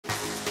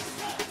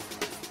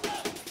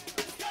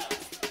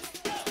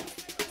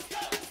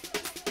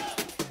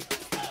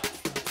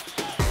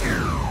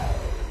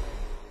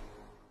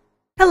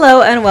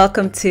Hello and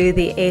welcome to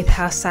the 8th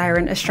House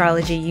Siren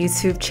Astrology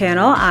YouTube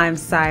channel. I'm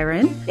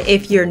Siren.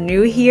 If you're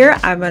new here,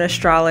 I'm an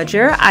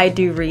astrologer. I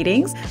do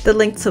readings. The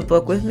link to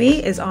book with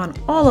me is on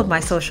all of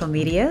my social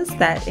medias.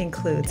 That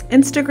includes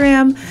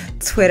Instagram,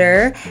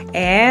 Twitter,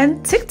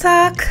 and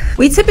TikTok.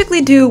 We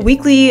typically do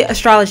weekly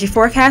astrology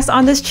forecasts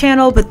on this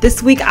channel, but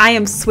this week I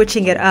am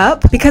switching it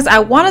up because I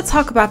want to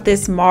talk about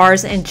this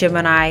Mars and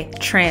Gemini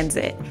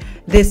transit.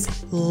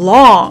 This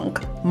long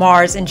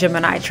Mars and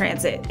Gemini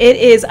transit. It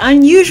is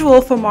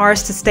unusual for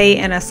Mars to stay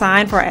in a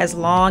sign for as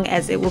long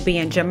as it will be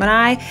in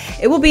Gemini.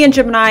 It will be in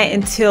Gemini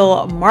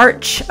until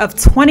March of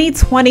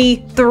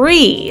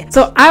 2023.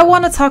 So I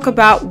want to talk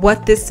about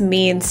what this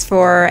means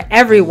for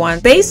everyone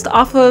based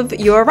off of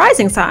your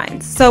rising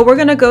signs. So we're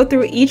going to go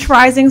through each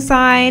rising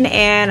sign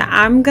and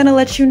I'm going to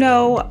let you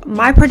know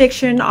my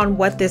prediction on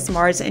what this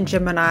Mars and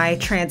Gemini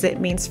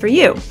transit means for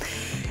you.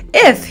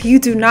 If you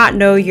do not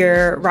know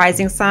your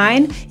rising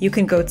sign, you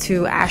can go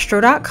to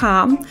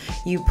astro.com.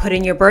 You put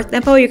in your birth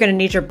info. You're going to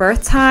need your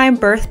birth time,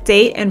 birth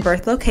date, and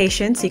birth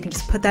location. So you can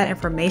just put that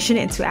information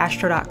into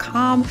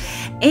astro.com.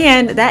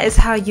 And that is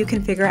how you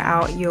can figure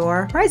out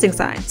your rising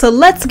sign. So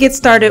let's get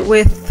started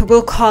with,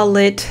 we'll call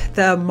it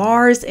the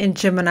Mars and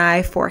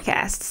Gemini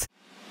forecasts.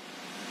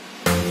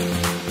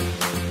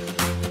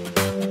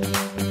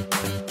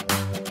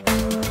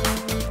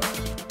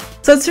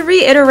 So to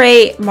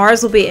reiterate,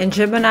 Mars will be in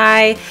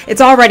Gemini.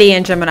 It's already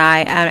in Gemini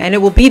and it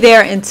will be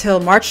there until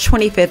March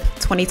 25th,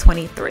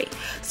 2023.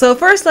 So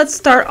first, let's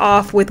start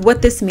off with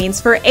what this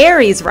means for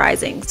Aries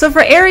risings. So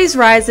for Aries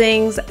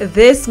risings,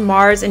 this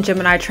Mars and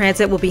Gemini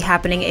transit will be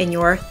happening in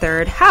your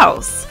third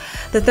house.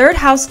 The third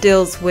house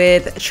deals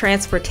with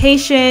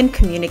transportation,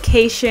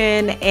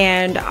 communication,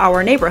 and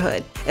our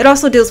neighborhood. It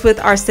also deals with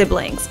our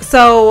siblings.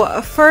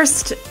 So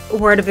first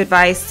word of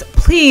advice,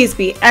 please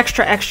be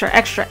extra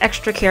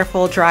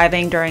careful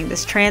driving during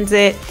this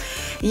transit.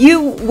 You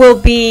will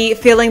be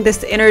feeling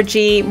this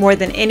energy more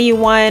than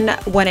anyone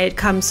when it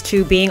comes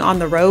to being on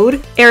the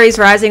road. Aries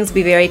risings,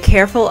 be very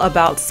careful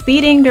about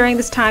speeding during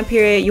this time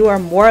period. You are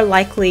more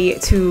likely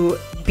to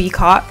be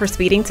caught for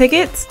speeding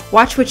tickets.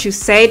 Watch what you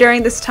say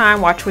during this time,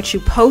 watch what you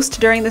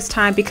post during this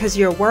time, because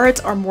your words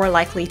are more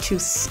likely to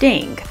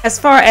sting. As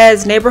far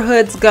as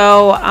neighborhoods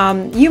go,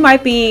 you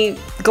might be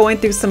going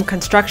through some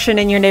construction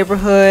in your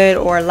neighborhood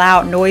or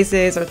loud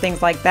noises or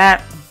things like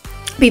that.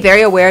 Be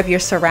very aware of your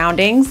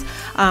surroundings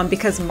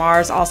because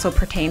Mars also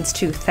pertains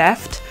to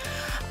theft.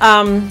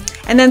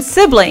 And then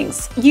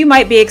siblings, you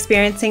might be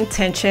experiencing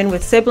tension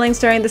with siblings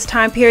during this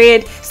time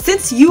period.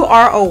 Since you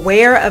are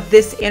aware of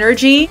this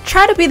energy,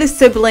 try to be the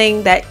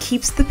sibling that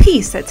keeps the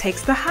peace, that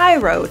takes the high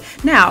road.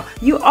 Now,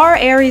 you are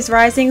Aries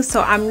rising,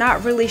 so I'm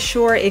not really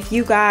sure if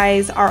you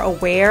guys are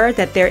aware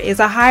that there is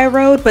a high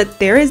road, but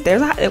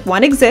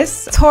one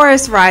exists.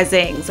 Taurus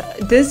risings,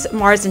 this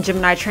Mars and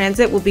Gemini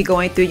transit will be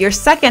going through your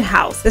second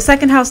house. The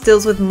second house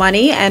deals with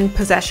money and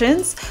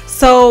possessions.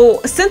 So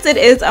since it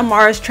is a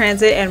Mars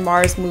transit and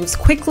Mars moves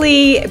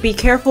quickly, be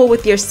careful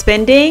with your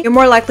spending. You're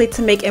more likely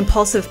to make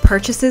impulsive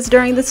purchases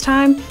during this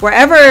time.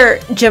 Wherever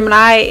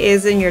Gemini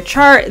is in your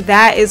chart,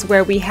 that is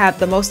where we have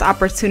the most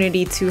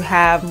opportunity to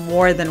have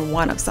more than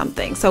one of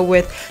something. So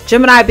with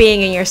Gemini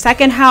being in your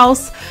second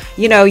house,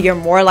 you know, you're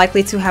more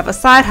likely to have a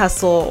side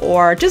hustle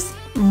or just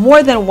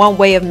more than one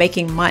way of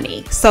making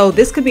money. So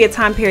this could be a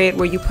time period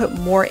where you put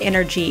more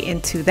energy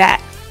into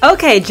that.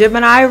 Okay,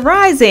 Gemini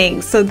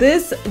rising. So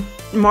this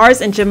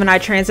Mars and Gemini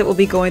transit will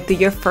be going through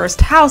your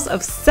first house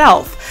of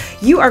self.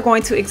 You are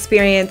going to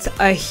experience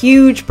a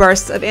huge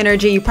burst of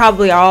energy. You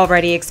probably are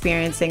already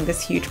experiencing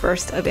this huge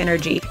burst of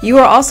energy. You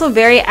are also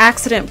very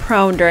accident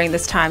prone during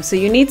this time, so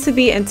you need to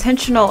be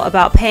intentional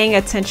about paying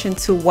attention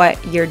to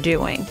what you're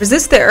doing.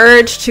 Resist the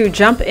urge to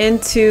jump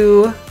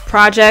into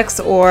projects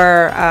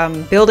or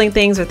building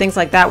things or things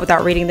like that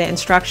without reading the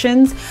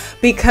instructions,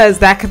 because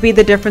that could be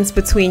the difference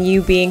between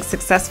you being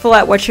successful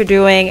at what you're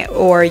doing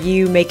or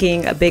you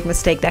making a big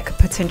mistake that could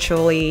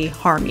potentially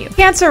harm you.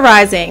 Cancer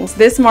risings,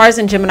 this Mars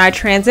and Gemini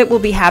transit will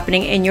be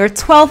happening in your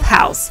 12th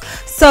house.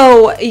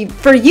 So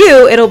for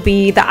you, it'll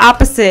be the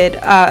opposite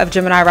of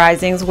Gemini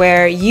risings,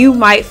 where you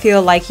might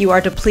feel like you are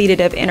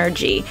depleted of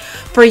energy.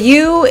 For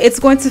you, it's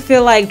going to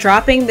feel like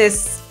dropping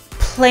this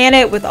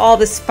planet with all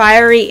this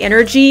fiery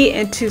energy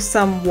into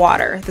some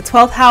water. The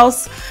 12th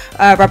house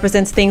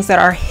represents things that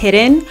are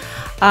hidden.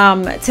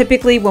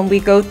 Typically when we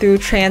go through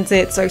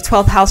transits or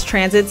 12th house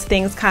transits,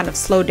 things kind of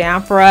slow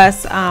down for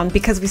us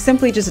because we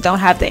simply just don't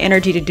have the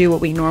energy to do what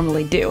we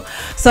normally do.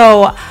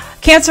 So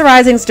Cancer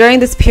risings during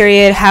this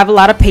period, have a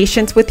lot of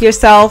patience with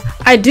yourself.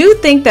 I do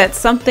think that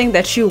something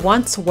that you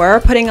once were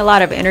putting a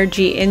lot of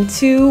energy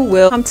into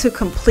will come to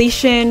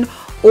completion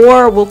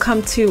or will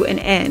come to an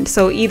end.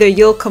 So either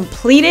you'll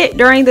complete it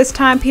during this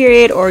time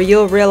period or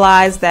you'll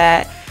realize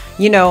that,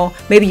 you know,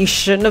 maybe you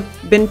shouldn't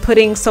have been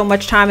putting so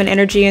much time and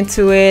energy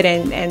into it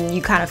and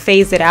you kind of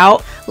phase it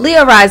out.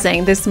 Leo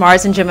rising, this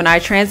Mars and Gemini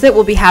transit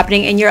will be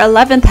happening in your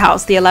 11th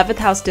house. The 11th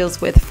house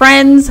deals with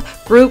friends,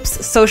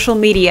 groups, social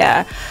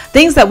media,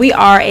 things that we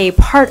are a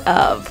part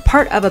of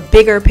a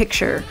bigger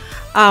picture.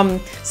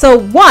 So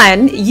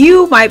one,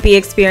 you might be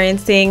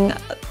experiencing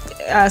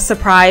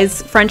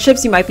surprise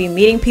friendships. You might be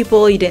meeting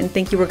people you didn't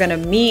think you were going to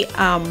meet.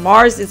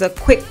 Mars is a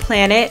quick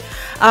planet.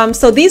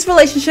 So these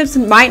relationships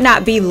might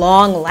not be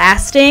long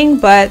lasting,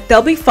 but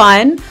they'll be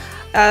fun.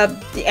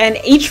 And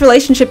each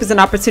relationship is an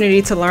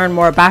opportunity to learn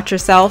more about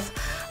yourself.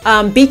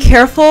 Be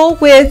careful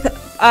with,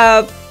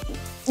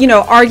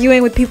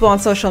 arguing with people on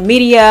social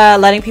media,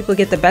 letting people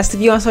get the best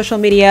of you on social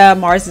media.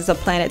 Mars is a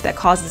planet that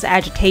causes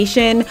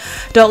agitation.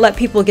 Don't let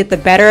people get the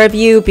better of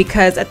you,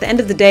 because at the end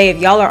of the day, if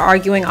y'all are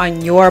arguing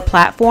on your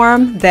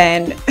platform,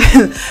 then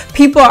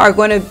people are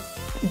going to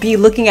be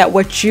looking at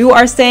what you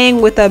are saying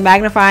with a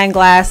magnifying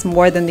glass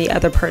more than the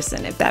other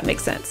person, if that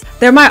makes sense.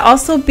 There might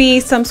also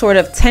be some sort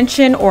of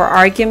tension or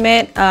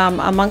argument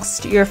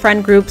amongst your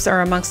friend groups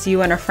or amongst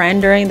you and a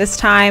friend during this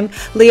time,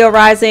 Leo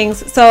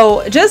risings.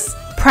 So just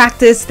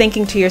practice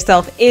thinking to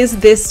yourself, is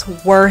this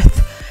worth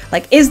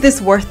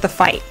the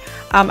fight?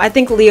 I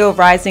think Leo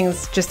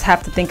risings just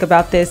have to think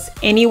about this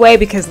anyway,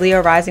 because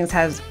Leo risings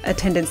has a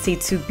tendency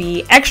to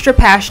be extra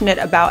passionate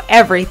about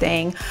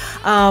everything,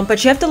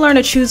 but you have to learn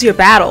to choose your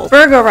battles.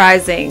 Virgo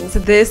risings,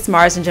 this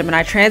Mars and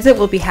Gemini transit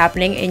will be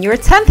happening in your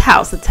 10th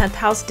house. The 10th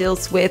house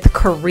deals with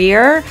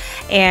career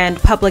and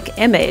public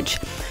image.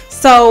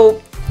 So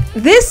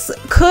this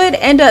could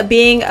end up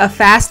being a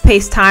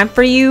fast-paced time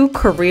for you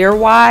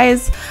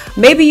career-wise.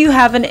 Maybe you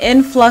have an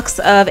influx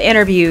of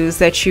interviews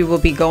that you will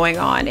be going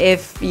on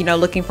if,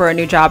 looking for a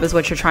new job is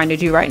what you're trying to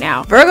do right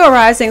now. Virgo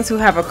risings who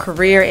have a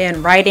career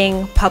in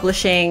writing,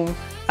 publishing,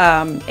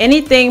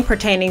 anything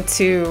pertaining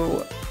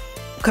to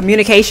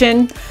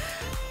communication,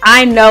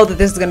 I know that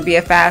this is going to be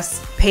a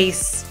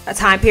fast-paced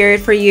time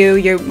period for you.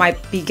 You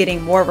might be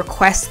getting more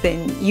requests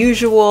than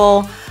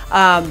usual.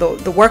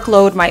 The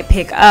workload might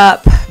pick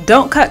up.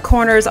 Don't cut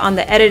corners on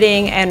the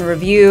editing and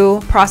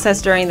review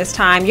process during this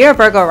time. You're a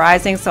Virgo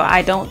rising, so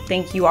I don't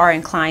think you are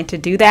inclined to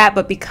do that.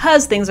 But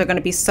because things are going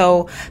to be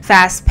so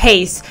fast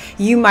paced,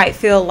 you might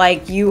feel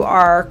like you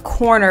are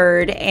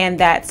cornered, and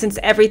that since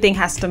everything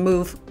has to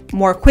move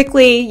more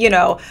quickly, you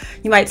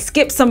might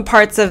skip some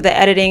parts of the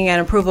editing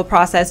and approval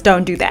process.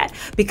 Don't do that,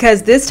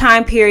 because this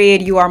time period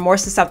you are more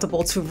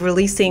susceptible to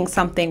releasing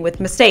something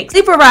with mistakes.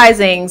 Libra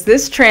risings,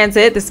 this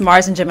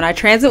Mars and Gemini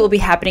transit will be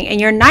happening in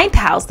your 9th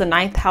house. The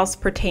 9th house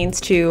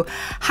pertains to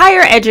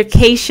higher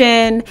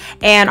education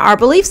and our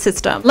belief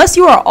system. Unless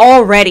you are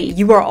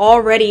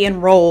already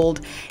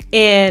enrolled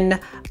in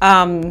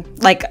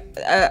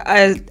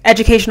a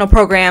educational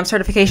program,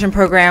 certification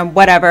program,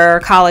 whatever,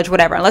 college,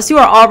 whatever. Unless you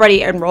are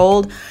already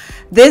enrolled,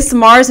 this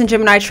Mars and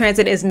Gemini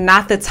transit is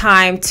not the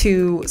time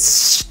to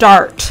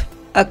start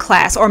a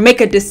class or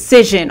make a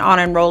decision on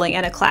enrolling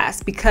in a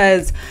class,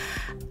 because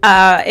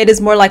it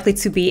is more likely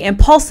to be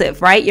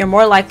impulsive, right? You're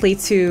more likely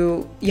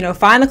to,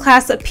 find the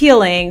class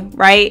appealing,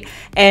 right?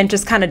 And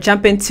just kind of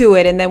jump into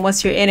it. And then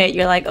once you're in it,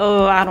 you're like,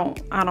 oh, I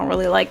don't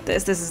really like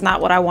this. This is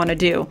not what I want to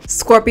do.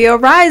 Scorpio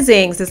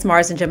risings, this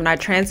Mars and Gemini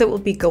transit will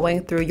be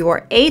going through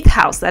your 8th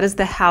house. That is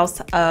the house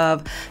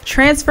of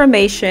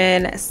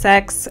transformation,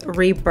 sex,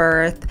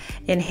 rebirth,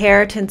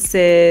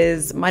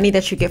 inheritances, money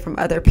that you get from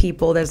other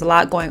people. There's a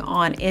lot going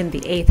on in the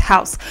 8th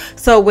house.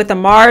 So with the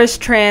Mars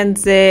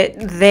transit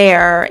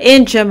there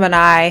in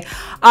Gemini,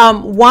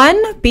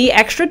 one, be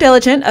extra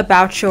diligent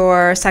about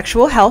your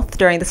sexual health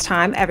during this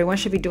time. Everyone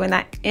should be doing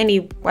that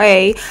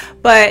anyway,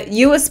 but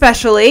you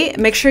especially,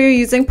 make sure you're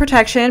using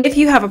protection. If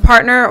you have a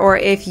partner, or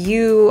if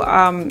you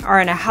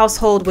are in a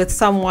household with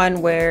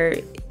someone where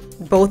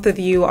both of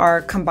you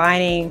are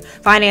combining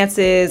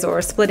finances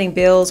or splitting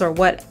bills or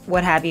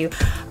what have you,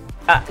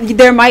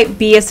 there might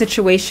be a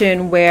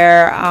situation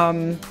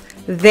where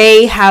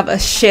they have a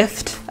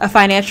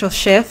financial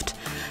shift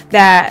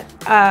that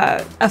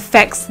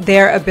affects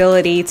their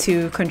ability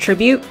to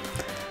contribute.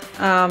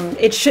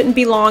 It shouldn't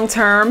be long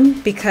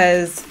term,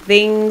 because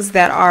things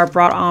that are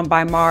brought on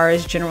by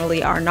Mars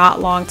generally are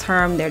not long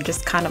term. They're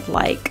just kind of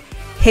like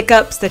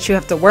hiccups that you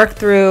have to work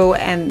through,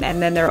 and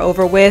then they're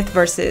over with,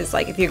 versus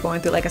like if you're going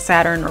through like a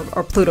Saturn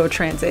or Pluto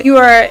transit. You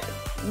are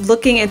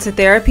looking into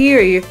therapy, or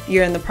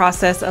you're in the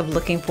process of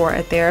looking for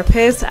a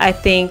therapist. I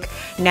think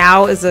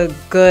now is a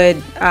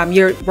good,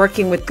 you're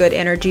working with good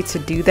energy to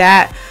do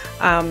that.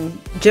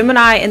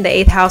 Gemini in the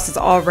 8th house is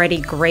already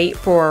great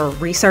for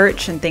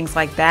research and things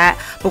like that,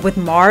 but with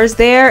Mars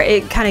there,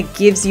 it kind of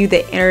gives you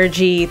the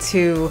energy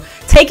to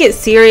take it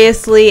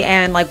seriously,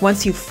 and like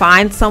once you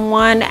find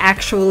someone,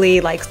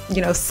 actually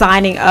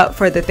signing up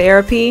for the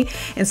therapy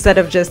instead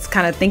of just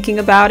kind of thinking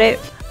about it.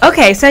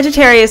 Okay,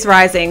 Sagittarius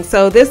rising.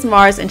 So this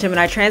Mars and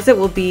Gemini transit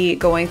will be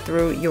going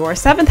through your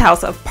 7th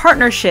house of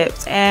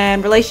partnerships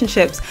and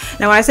relationships.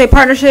 Now, when I say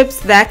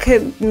partnerships, that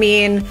could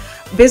mean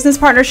business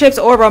partnerships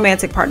or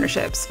romantic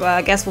partnerships. But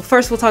I guess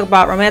first we'll talk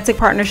about romantic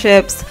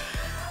partnerships.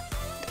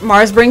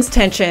 Mars brings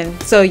tension,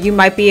 so you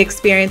might be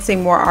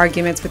experiencing more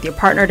arguments with your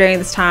partner during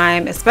this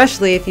time,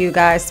 especially if you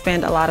guys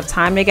spend a lot of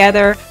time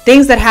together.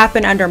 Things that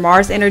happen under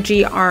Mars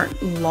energy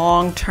aren't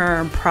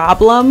long-term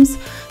problems.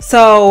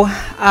 So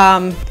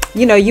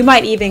You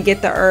might even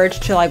get the urge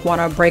to like want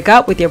to break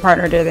up with your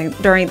partner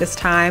during this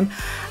time.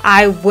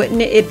 I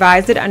wouldn't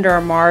advise it under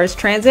a Mars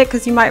transit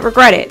because you might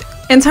regret it.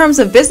 In terms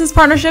of business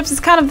partnerships, it's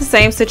kind of the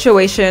same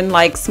situation,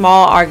 like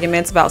small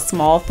arguments about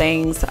small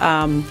things.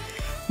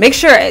 Make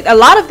sure a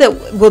lot of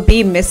that will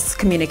be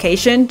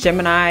miscommunication.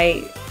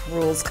 Gemini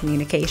rules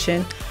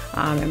communication,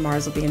 and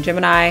Mars will be in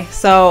Gemini.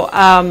 So,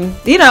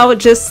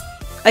 just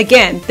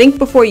again, think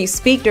before you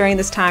speak during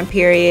this time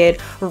period.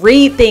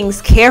 Read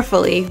things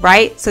carefully,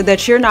 right? So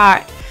that you're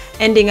not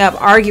ending up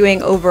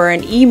arguing over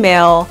an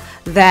email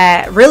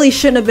that really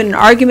shouldn't have been an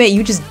argument.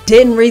 You just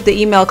didn't read the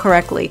email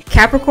correctly.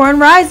 Capricorn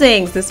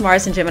risings, this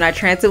Mars and Gemini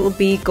transit will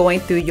be going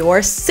through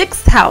your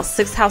sixth house.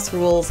 Sixth house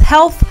rules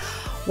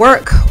health,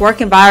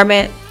 work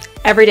environment,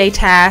 everyday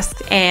tasks,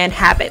 and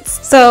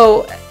habits.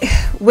 So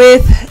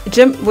with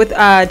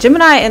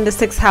Gemini in the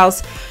sixth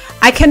house,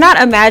 I cannot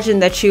imagine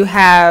that you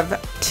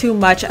have too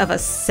much of a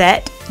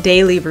set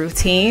daily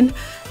routine.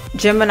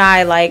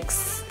 Gemini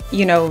likes,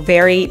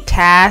 varied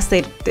tasks.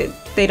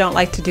 They don't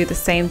like to do the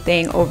same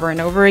thing over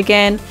and over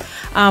again.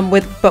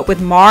 But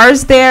with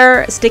Mars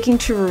there, sticking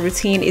to a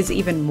routine is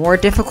even more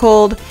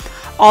difficult.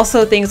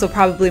 Also, things will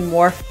probably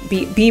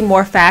be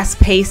more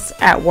fast-paced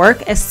at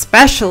work,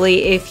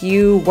 especially if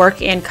you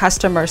work in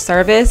customer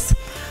service,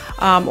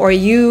 or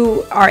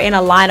you are in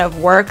a line of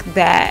work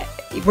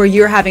where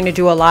you're having to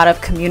do a lot of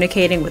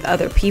communicating with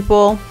other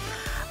people.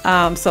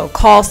 So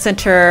call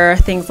center,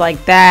 things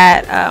like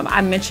that.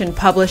 I mentioned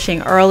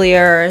publishing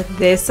earlier.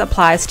 This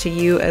applies to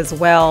you as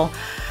well.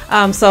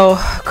 So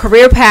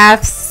career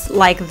paths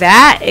like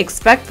that,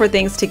 expect for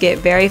things to get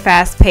very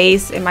fast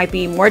paced. It might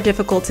be more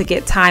difficult to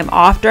get time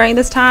off during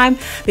this time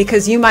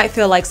because you might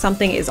feel like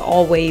something is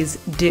always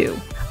due.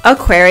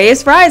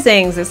 Aquarius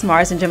risings, this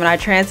Mars and Gemini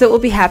transit will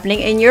be happening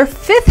in your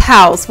fifth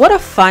house. What a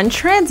fun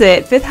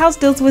transit. Fifth house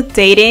deals with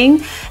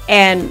dating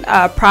and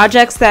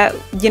projects that,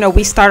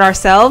 we start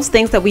ourselves,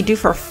 things that we do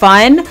for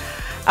fun.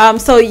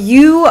 So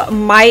you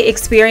might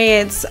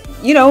experience,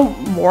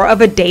 more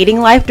of a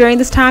dating life during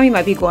this time. You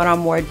might be going on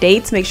more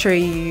dates. Make sure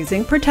you're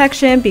using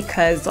protection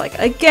because,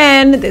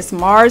 again, this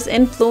Mars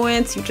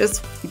influence, you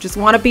just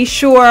want to be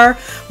sure.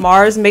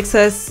 Mars makes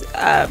us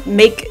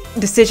make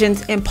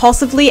decisions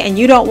impulsively, and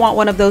you don't want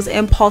one of those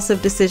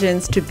impulsive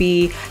decisions to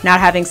be not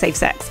having safe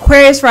sex.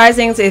 Aquarius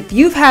risings, if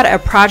you've had a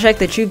project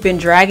that you've been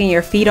dragging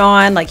your feet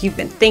on, like you've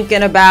been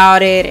thinking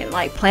about it and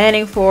like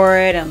planning for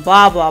it and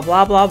blah, blah,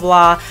 blah, blah,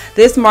 blah,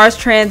 this Mars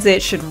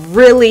transit should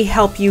really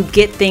help you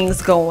get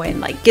things going,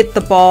 like get the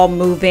ball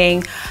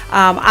moving.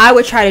 I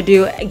would try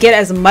to get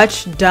as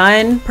much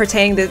done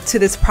pertaining to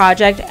this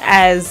project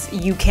as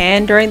you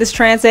can during this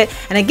transit.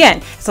 And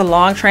again, it's a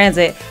long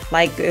transit,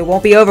 like it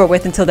won't be over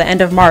with until the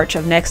end of March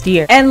of next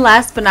year. And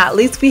last but not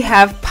least, we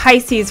have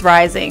Pisces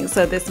rising.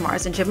 So this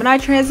Mars and Gemini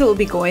transit will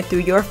be going through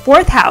your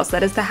fourth house.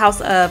 That is the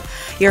house of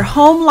your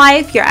home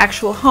life, your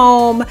actual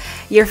home,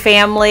 your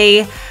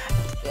family.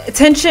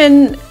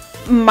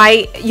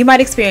 You might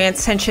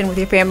experience tension with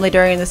your family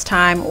during this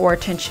time, or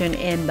tension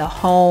in the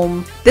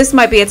home. This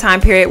might be a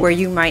time period where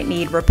you might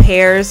need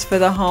repairs for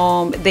the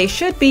home. They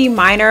should be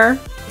minor.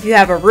 If you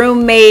have a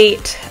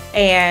roommate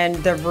and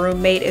the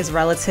roommate is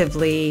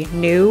relatively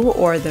new,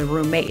 or the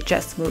roommate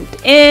just moved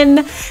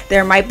in,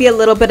 there might be a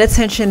little bit of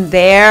tension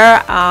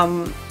there.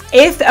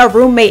 If a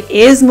roommate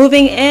is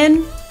moving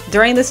in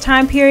during this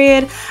time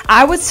period,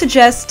 I would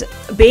suggest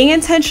being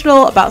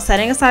intentional about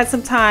setting aside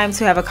some time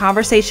to have a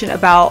conversation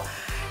about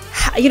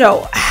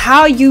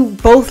how you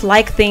both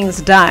like things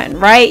done,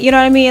 right? You know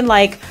what I mean?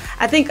 Like,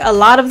 I think a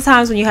lot of the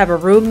times when you have a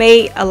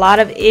roommate, a lot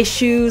of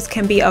issues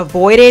can be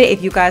avoided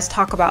if you guys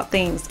talk about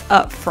things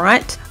up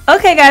front.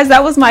 Okay, guys,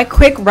 that was my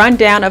quick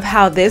rundown of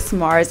how this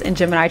Mars and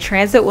Gemini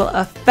transit will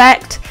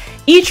affect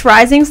each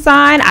rising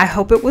sign. I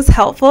hope it was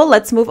helpful.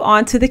 Let's move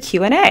on to the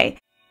Q&A.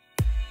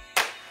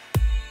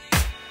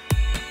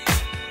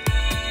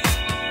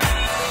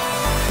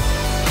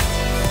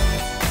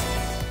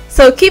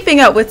 So keeping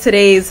up with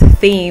today's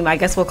theme, I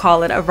guess we'll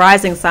call it, of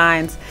rising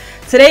signs,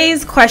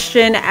 today's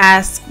question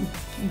asks,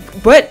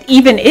 what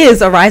even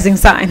is a rising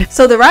sign?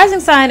 So the rising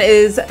sign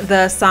is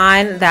the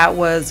sign that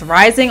was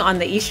rising on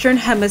the Eastern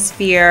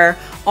Hemisphere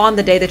on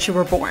the day that you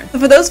were born. So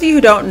for those of you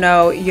who don't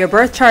know, your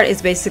birth chart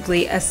is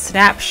basically a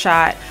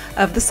snapshot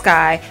of the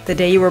sky the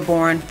day you were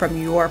born from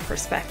your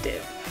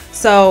perspective.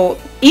 So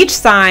each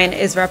sign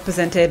is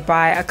represented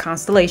by a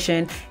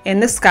constellation in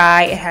the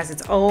sky. It has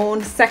its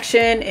own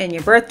section in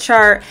your birth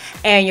chart,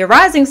 and your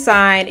rising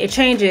sign, it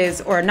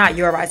changes, or not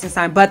your rising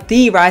sign, but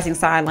the rising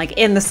sign, like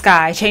in the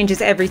sky,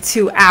 changes every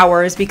 2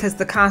 hours because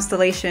the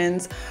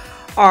constellations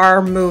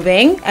are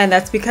moving, and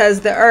that's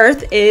because the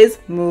earth is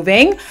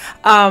moving.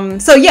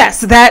 So yes,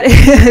 that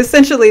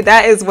essentially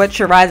that is what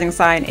your rising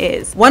sign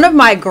is. One of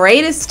my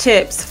greatest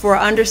tips for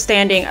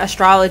understanding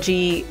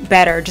astrology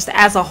better, just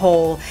as a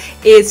whole,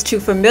 is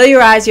to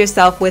familiarize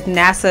yourself with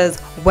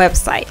NASA's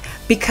website,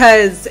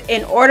 because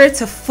in order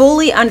to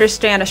fully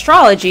understand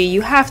astrology,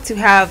 you have to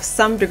have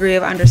some degree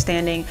of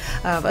understanding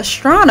of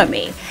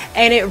astronomy,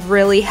 and it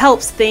really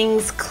helps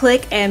things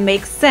click and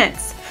make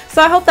sense.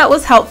 So I hope that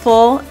was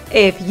helpful.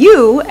 If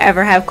you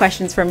ever have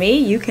questions for me,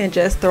 you can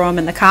just throw them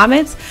in the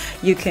comments.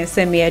 You can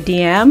send me a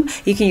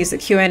DM. You can use the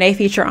Q&A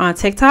feature on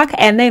TikTok,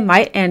 and they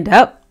might end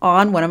up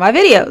on one of my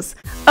videos.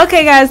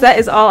 Okay guys, that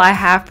is all I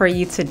have for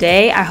you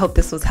today. I hope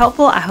this was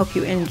helpful. I hope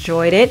you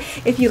enjoyed it.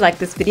 If you like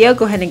this video,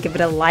 go ahead and give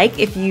it a like.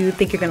 If you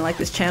think you're gonna like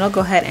this channel, go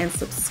ahead and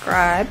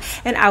subscribe,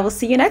 and I will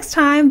see you next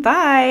time.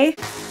 Bye.